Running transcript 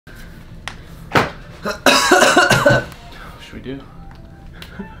we do.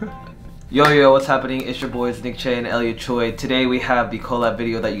 Yo, what's happening? It's your boys Nick Chae and Elliot Choy. Today we have the collab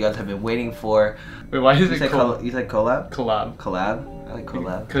video that you guys have been waiting for. Wait, why is it collab? You said collab? Collab. Collab? I like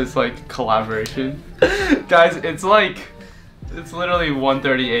collab. Because like collaboration. Guys, it's literally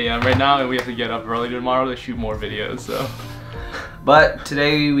 1:30 a.m. right now and we have to get up early tomorrow to shoot more videos, so. But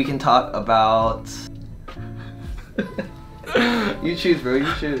today we can talk about... You choose, bro,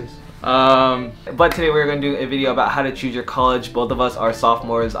 you choose. But today we're going to do a video about how to choose your college. Both of us are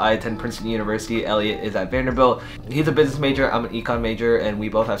sophomores. I attend Princeton University. Elliot is at Vanderbilt. He's a business major. I'm an econ major, and we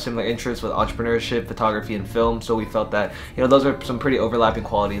both have similar interests with entrepreneurship, photography, and film. So we felt that, you know, those are some pretty overlapping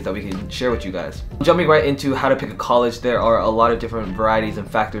qualities that we can share with you guys. Jumping right into how to pick a college, there are a lot of different varieties and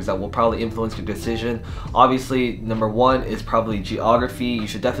factors that will probably influence your decision. Obviously, number one is probably geography. You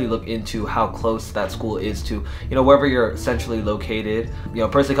should definitely look into how close that school is to, you know, wherever you're centrally located. You know,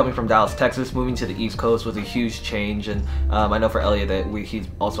 personally coming from Dallas, Texas, moving to the East Coast was a huge change, and I know for Elliot that he's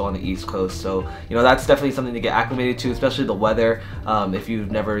also on the East Coast, so you know that's definitely something to get acclimated to, especially the weather. If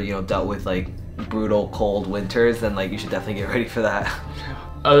you've never, you know, dealt with like brutal cold winters, then like you should definitely get ready for that.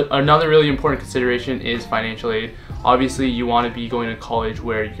 Another really important consideration is financial aid. Obviously, you want to be going to college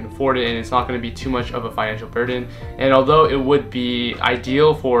where you can afford it and it's not going to be too much of a financial burden. And although it would be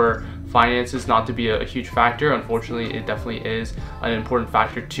ideal for finances not to be a huge factor, unfortunately it definitely is an important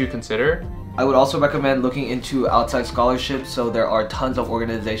factor to consider. I would also recommend looking into outside scholarships. So there are tons of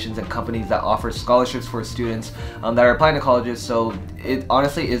organizations and companies that offer scholarships for students that are applying to colleges. So it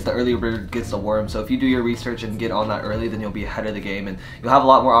honestly is the early bird gets the worm. So if you do your research and get on that early, then you'll be ahead of the game and you'll have a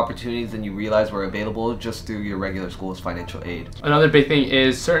lot more opportunities than you realize were available just through your regular school's financial aid. Another big thing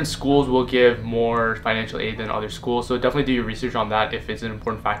is certain schools will give more financial aid than other schools. So definitely do your research on that if it's an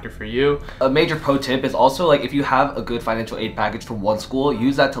important factor for you. A major pro tip is also, like, if you have a good financial aid package from one school,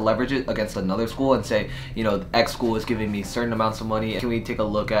 use that to leverage it against another school and say, you know, X school is giving me certain amounts of money. Can we take a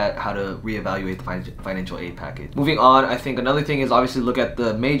look at how to reevaluate the financial aid package? Moving on, I think another thing is obviously look at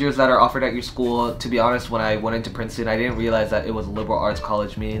the majors that are offered at your school. To be honest, when I went into Princeton, I didn't realize that it was a liberal arts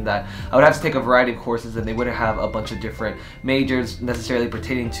college, meaning that I would have to take a variety of courses and they wouldn't have a bunch of different majors necessarily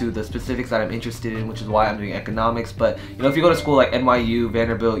pertaining to the specifics that I'm interested in, which is why I'm doing economics. But you know, if you go to school like NYU,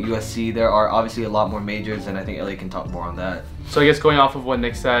 Vanderbilt, USC, there are obviously a lot more majors, and I think Elliot can talk more on that. So I guess going off of what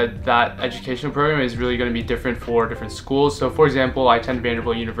Nick said, that educational program is really going to be different for different schools. So for example, I attend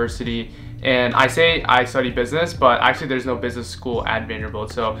Vanderbilt University and I say I study business, but actually there's no business school at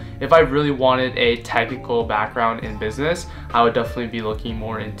Vanderbilt. So if I really wanted a technical background in business, I would definitely be looking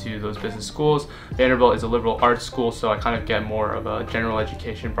more into those business schools. Vanderbilt is a liberal arts school, so I kind of get more of a general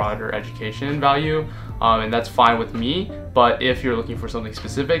education, broader education value, and that's fine with me. But if you're looking for something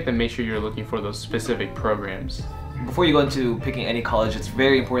specific, then make sure you're looking for those specific programs. Before you go into picking any college, it's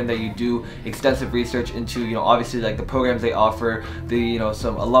very important that you do extensive research into, you know, obviously like the programs they offer, the, you know,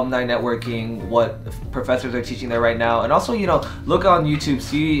 some alumni networking, what professors are teaching there right now, and also, you know, look on YouTube,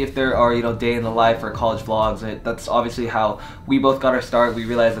 see if there are, you know, day in the life or college vlogs. And that's obviously how we both got our start. We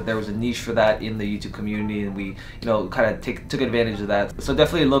realized that there was a niche for that in the YouTube community, and we, you know, kind of took advantage of that. So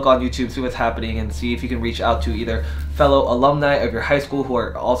definitely look on YouTube, see what's happening, and see if you can reach out to either fellow alumni of your high school who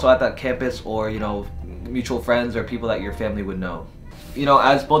are also at that campus, or, you know, mutual friends or people that your family would know. You know,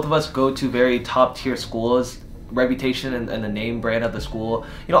 as both of us go to very top tier schools, reputation and the name brand of the school,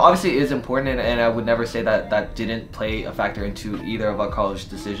 you know, obviously is important, and I would never say that that didn't play a factor into either of our college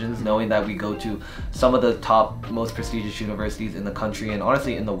decisions. Knowing that we go to some of the top, most prestigious universities in the country and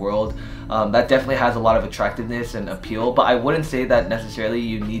honestly in the world, that definitely has a lot of attractiveness and appeal. But I wouldn't say that necessarily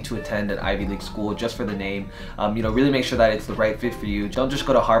you need to attend an Ivy League school just for the name. You know, really make sure that it's the right fit for you. Don't just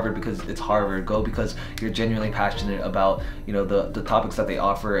go to Harvard because it's Harvard. Go because you're genuinely passionate about, you know, the topics that they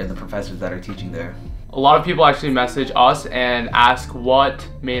offer and the professors that are teaching there. A lot of people actually message us and ask what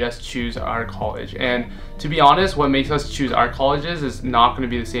made us choose our college. And to be honest, what makes us choose our colleges is not going to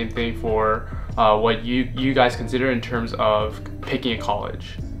be the same thing for what you guys consider in terms of picking a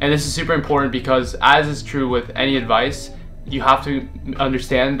college. And this is super important because, as is true with any advice, you have to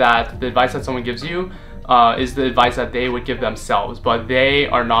understand that the advice that someone gives you is the advice that they would give themselves, but they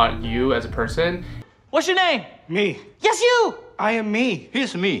are not you as a person. What's your name? Me. Yes, you! I am me.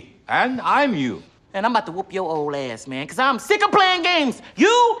 He's me, and I'm you. And I'm about to whoop your old ass, man, because I'm sick of playing games.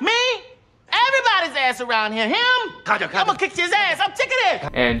 You, me, everybody's ass around here. Him, I'm gonna kick his ass. I'm sick of this.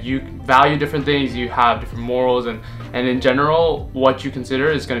 And you value different things, you have different morals, and in general, what you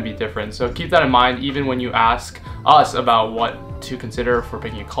consider is gonna be different. So keep that in mind even when you ask us about what to consider for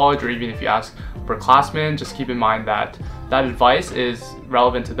picking a college, or even if you ask upperclassmen, just keep in mind that that advice is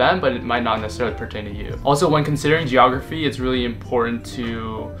relevant to them, but it might not necessarily pertain to you. Also, when considering geography, it's really important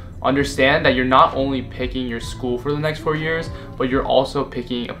to understand that you're not only picking your school for the next 4 years, but you're also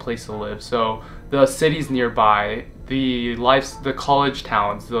picking a place to live. So the cities nearby, the college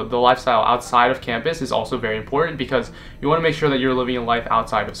towns, the lifestyle outside of campus is also very important, because you want to make sure that you're living a life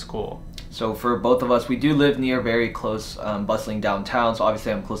outside of school. So for both of us, we do live near very close, bustling downtown. So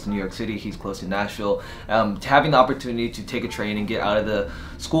obviously I'm close to New York City, he's close to Nashville. Having the opportunity to take a train and get out of the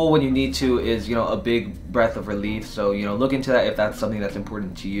school when you need to is, you know, a big breath of relief. So, you know, look into that if that's something that's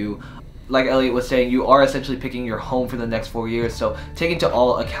important to you. Like Elliot was saying, you are essentially picking your home for the next 4 years. So take into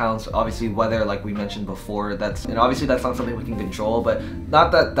all accounts, obviously, weather, like we mentioned before, and obviously that's not something we can control, but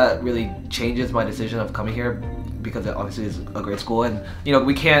not that that really changes my decision of coming here, because it obviously is a great school, and you know,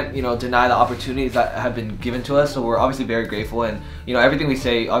 we can't, you know, deny the opportunities that have been given to us. So we're obviously very grateful, and you know, everything we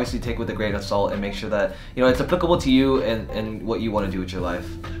say obviously take with a grain of salt and make sure that, you know, it's applicable to you and what you want to do with your life.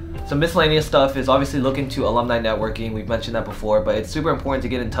 Some miscellaneous stuff is obviously look into alumni networking. We've mentioned that before, but it's super important to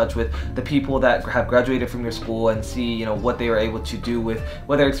get in touch with the people that have graduated from your school and see, you know, what they are able to do with,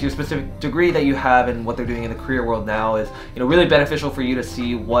 whether it's your specific degree that you have and what they're doing in the career world now is, you know, really beneficial for you to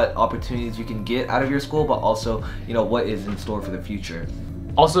see what opportunities you can get out of your school, but also, you know, what is in store for the future.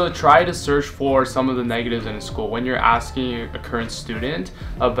 Also, try to search for some of the negatives in a school. When you're asking a current student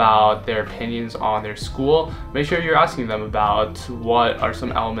about their opinions on their school, make sure you're asking them about what are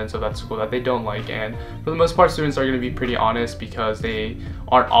some elements of that school that they don't like. And for the most part, students are going to be pretty honest, because they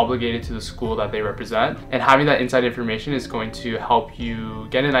aren't obligated to the school that they represent. And having that inside information is going to help you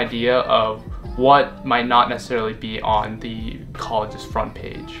get an idea of what might not necessarily be on the college's front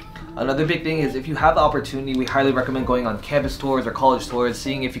page. Another big thing is, if you have the opportunity, we highly recommend going on campus tours or college tours,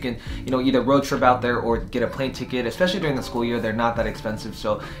 seeing if you can, you know, either road trip out there or get a plane ticket. Especially during the school year, they're not that expensive.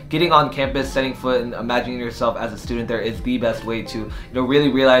 So getting on campus, setting foot, and imagining yourself as a student there is the best way to, you know, really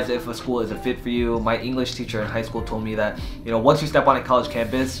realize if a school is a fit for you. My English teacher in high school told me that, you know, once you step on a college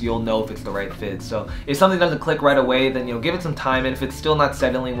campus, you'll know if it's the right fit. So if something doesn't click right away, then, you know, give it some time. And if it's still not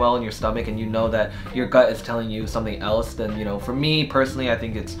settling well in your stomach and you know that your gut is telling you something else, then, you know, for me personally, I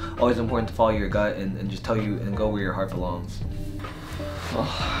think it's always important to follow your gut and just tell you and go where your heart belongs.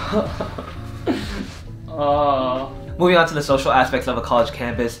 Moving on to the social aspects of a college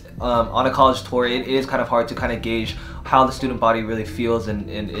campus, on a college tour, it is kind of hard to kind of gauge how the student body really feels and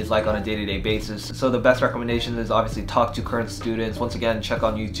is like on a day-to-day basis. So the best recommendation is obviously talk to current students. Once again, check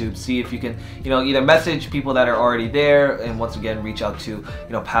on YouTube, see if you can, you know, either message people that are already there, and once again, reach out to, you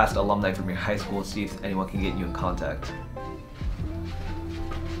know, past alumni from your high school, see if anyone can get you in contact.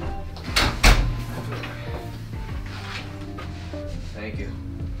 Thank you.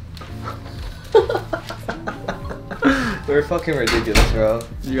 They're fucking ridiculous, bro.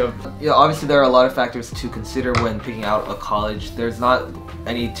 Yeah, obviously there are a lot of factors to consider when picking out a college. There's not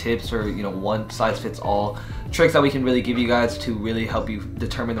any tips or, you know, one size fits all tricks that we can really give you guys to really help you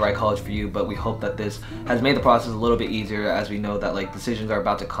determine the right college for you, but we hope that this has made the process a little bit easier, as we know that, like, decisions are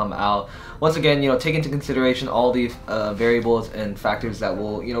about to come out. Once again, you know, take into consideration all the variables and factors that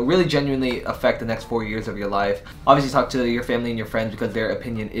will, you know, really genuinely affect the next 4 years of your life. Obviously talk to your family and your friends, because their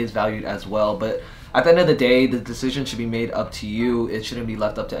opinion is valued as well, but at the end of the day, the decision should be made up to you. It shouldn't be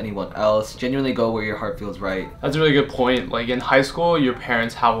left up to anyone else. Genuinely go where your heart feels right. That's a really good point. Like, in high school, your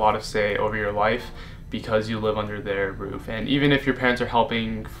parents have a lot of say over your life because you live under their roof. And even if your parents are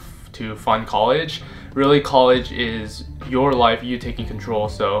helping to fund college, really college is your life, you taking control.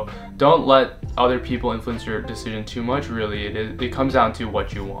 So don't let other people influence your decision too much. Really, it comes down to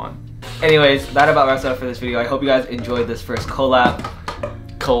what you want. Anyways, that about wraps it up for this video. I hope you guys enjoyed this first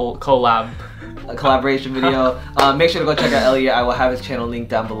collaboration video. Make sure to go check out Elliot. I will have his channel linked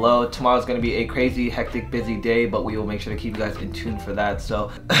down below. Tomorrow's going to be a crazy, hectic, busy day, but we will make sure to keep you guys in tune for that.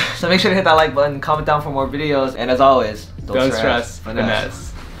 So make sure to hit that like button, comment down for more videos, and as always, don't stress,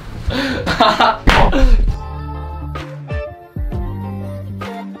 finesse.